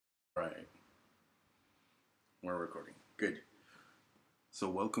Right. We're recording. Good.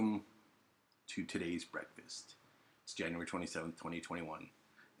 So welcome to today's breakfast. It's January 27th, 2021.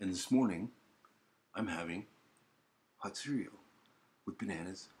 And this morning, I'm having hot cereal with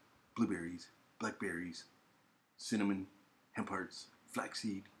bananas, blueberries, blackberries, cinnamon, hemp hearts,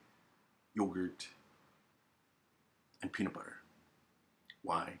 flaxseed, yogurt, and peanut butter.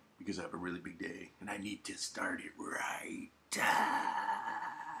 Why? Because I have a really big day and I need to start it right.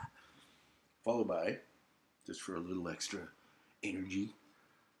 Followed by, just for a little extra energy,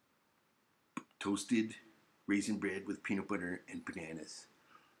 toasted raisin bread with peanut butter and bananas.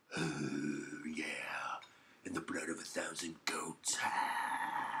 Oh, yeah. And the blood of 1,000 goats.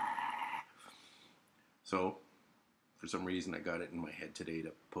 So, for some reason, I got it in my head today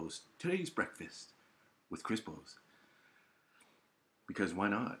to post today's breakfast with Crispos. Because why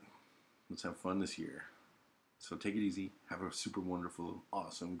not? Let's have fun this year. So take it easy. Have a super wonderful,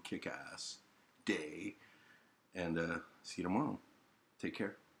 awesome, kick-ass day. And see you tomorrow. Take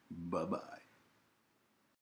care. Bye-bye.